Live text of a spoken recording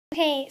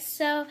Okay,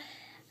 so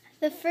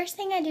the first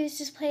thing I do is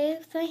just play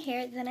with my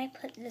hair, then I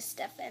put this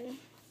stuff in.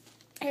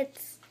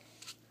 It's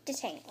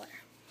detangler.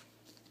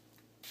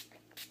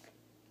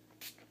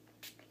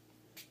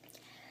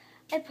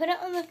 I put it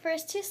on the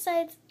first two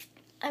sides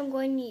I'm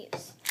going to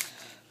use,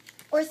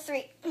 or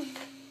three.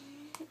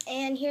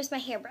 And here's my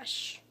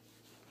hairbrush.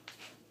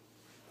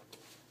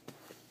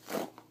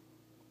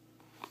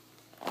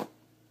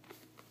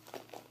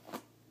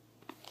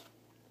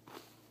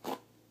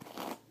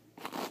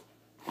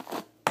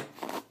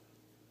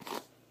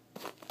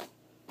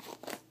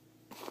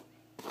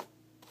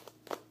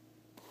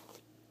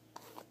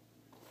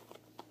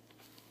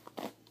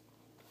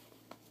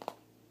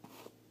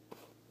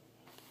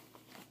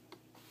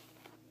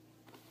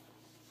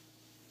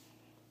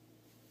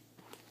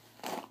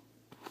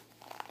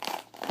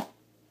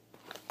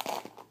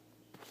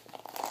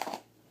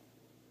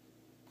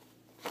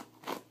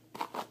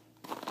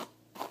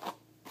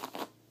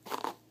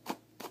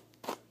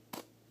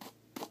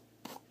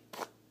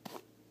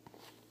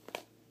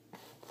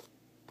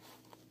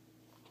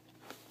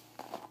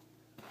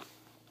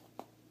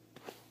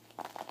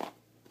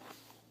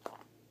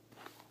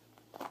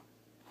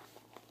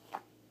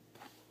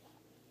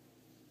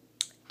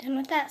 Done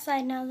with that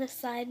side, now this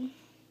side.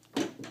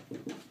 Are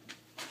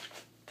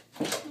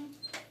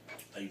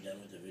you done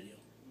with the video?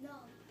 No.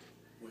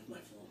 Where's my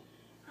phone?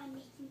 I'm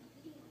making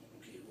the video.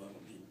 Okay, well,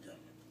 I'm getting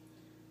done.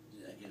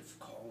 Did I get a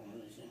call or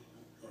anything?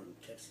 Or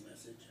a text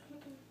message?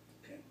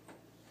 Okay.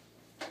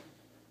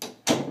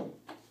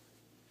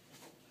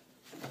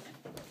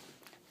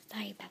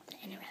 Sorry about the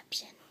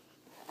interruption.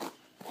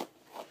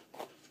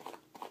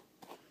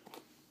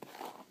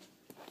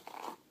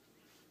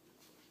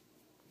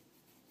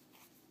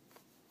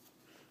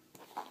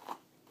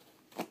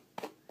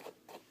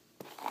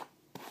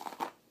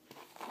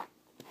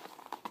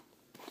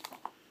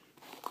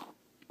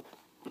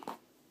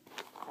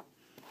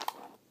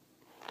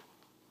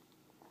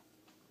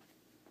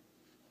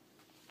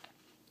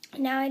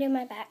 Now I do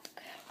my back,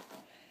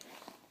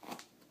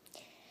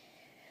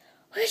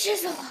 which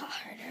is a lot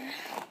harder.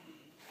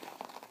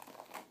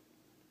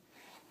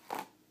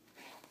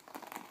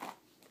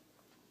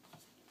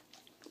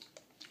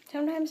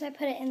 Sometimes I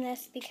put it in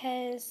this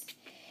because,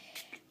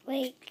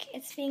 like,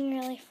 it's being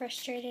really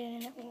frustrated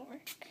and it won't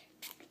work.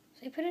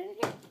 So I put it in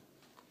here.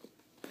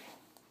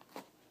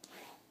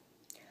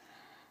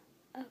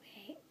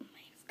 Okay,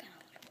 mine's gonna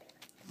look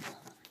better.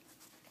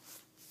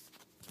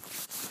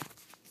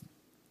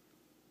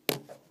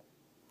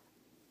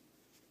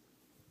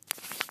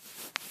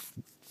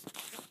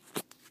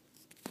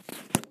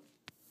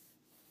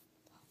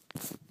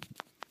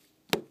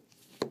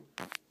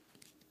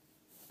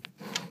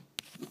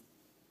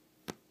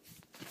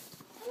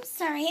 I'm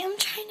sorry, I'm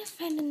trying to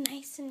find a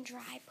nice and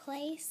dry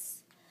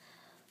place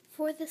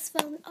for this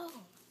phone. Oh.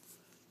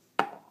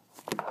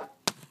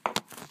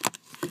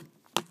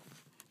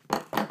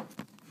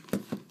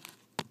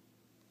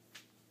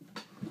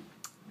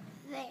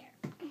 There.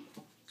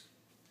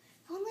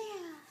 Only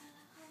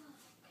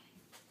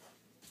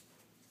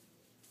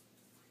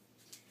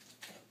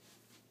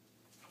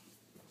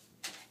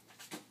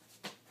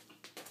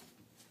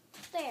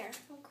there.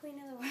 I'm queen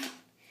of the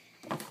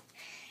world.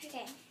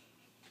 Okay.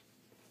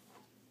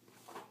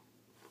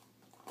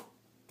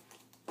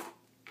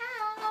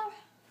 Ow.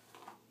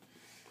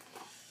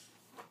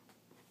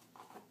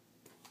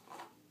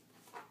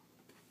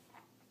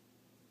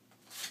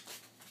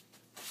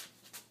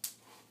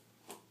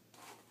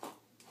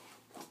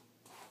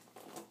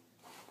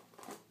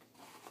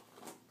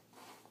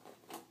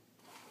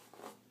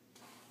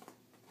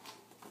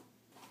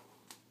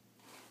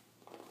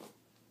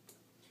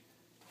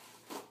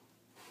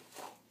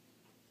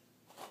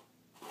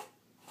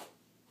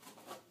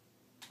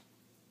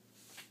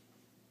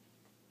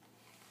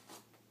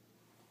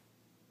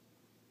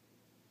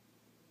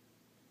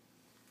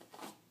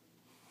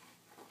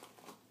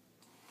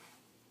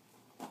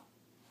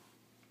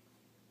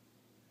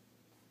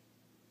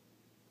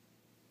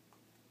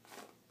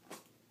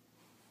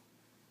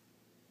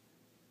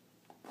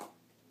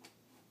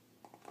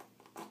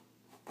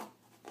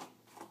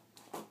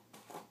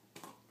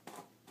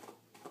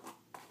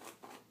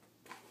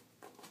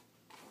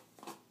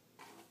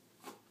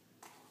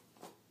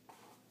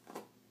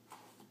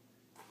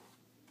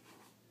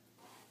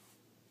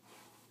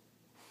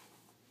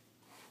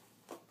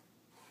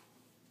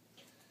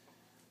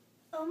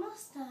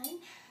 Almost done.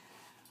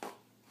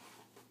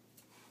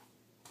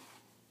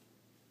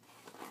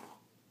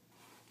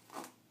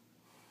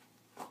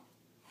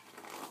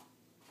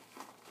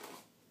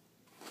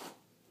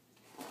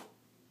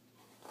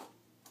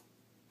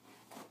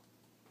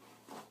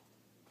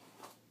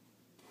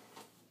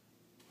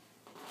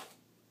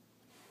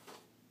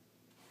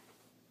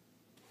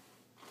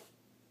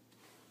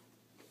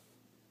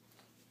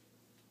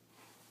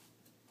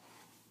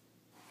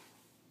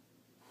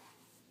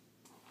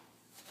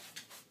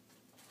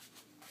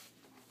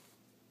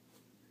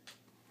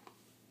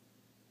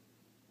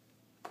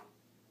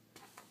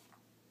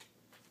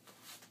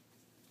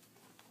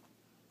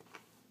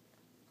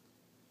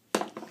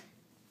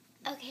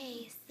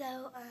 Okay,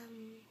 So,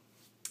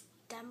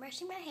 done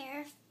brushing my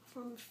hair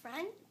from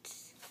front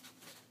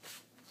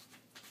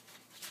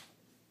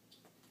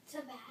to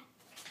back.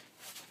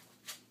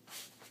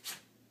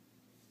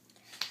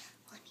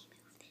 Let me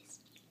move this.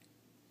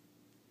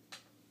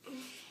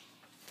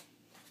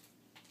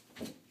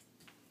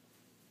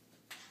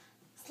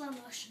 Slow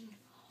motion.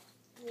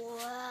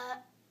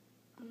 Let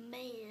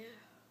me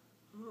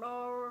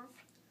move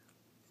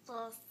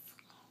this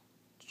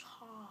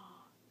chair.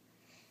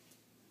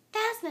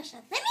 Fast motion.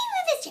 Let me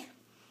move this chair.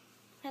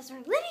 Fast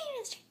motion. Let me move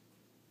this chair.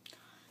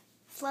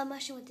 Slow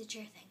motion with the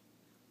chair thing.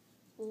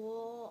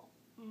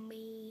 Let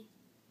me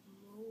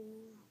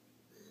move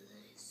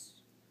this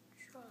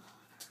chair.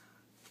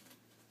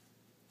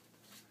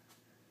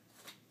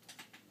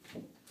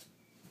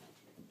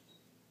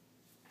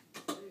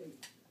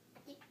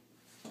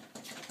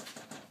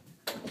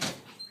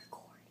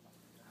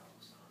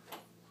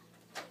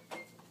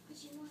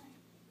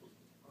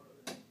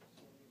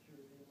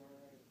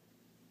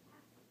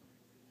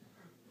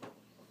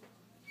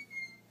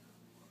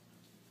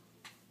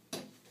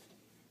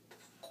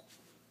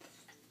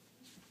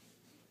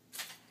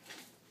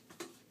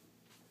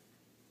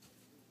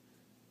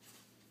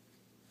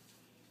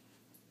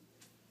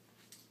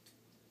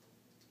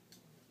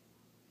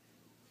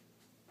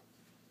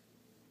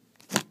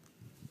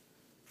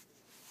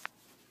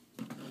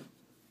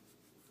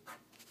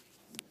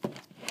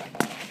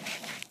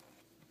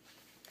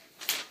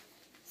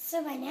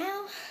 So by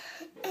now,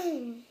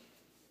 I'm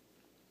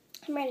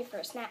ready for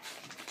a snack.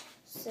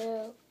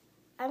 So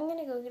I'm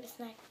gonna go get a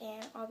snack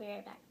and I'll be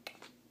right back.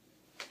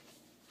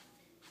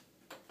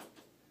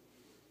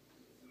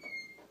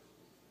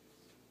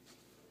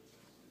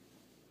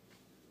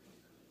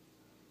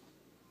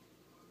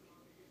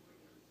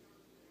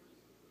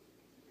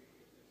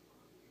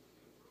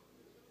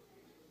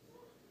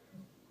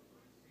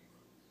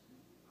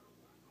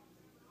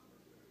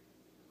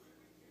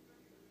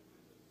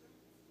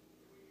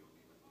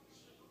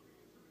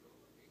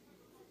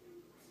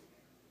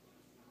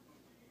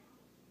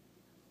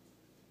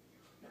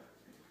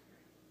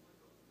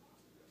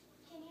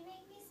 Can you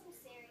make me some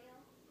cereal?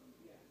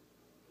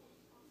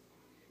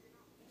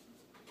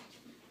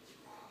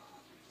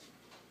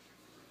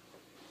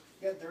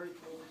 You got dirty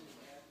clothes.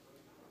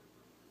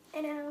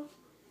 I know.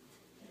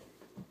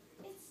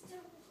 It's still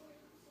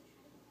recording,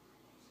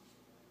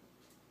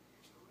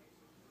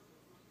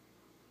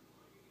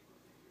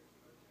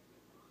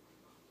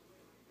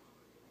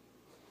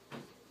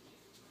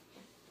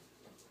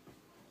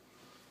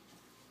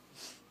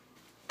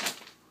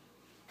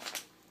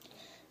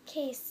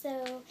 okay,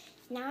 so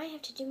now I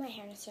have to do my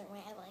hair in a certain way.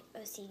 I have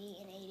like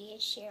OCD and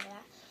ADHD or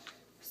that.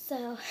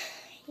 So,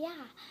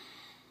 yeah.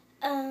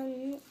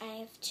 I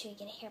have to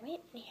get a hair braid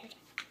and a hair tie.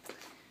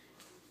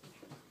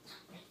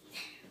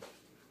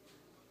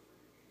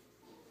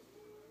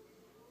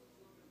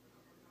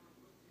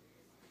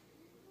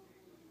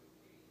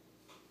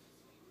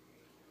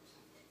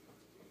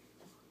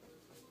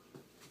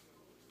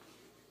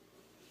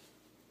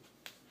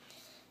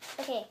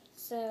 Okay,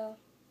 so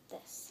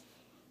this.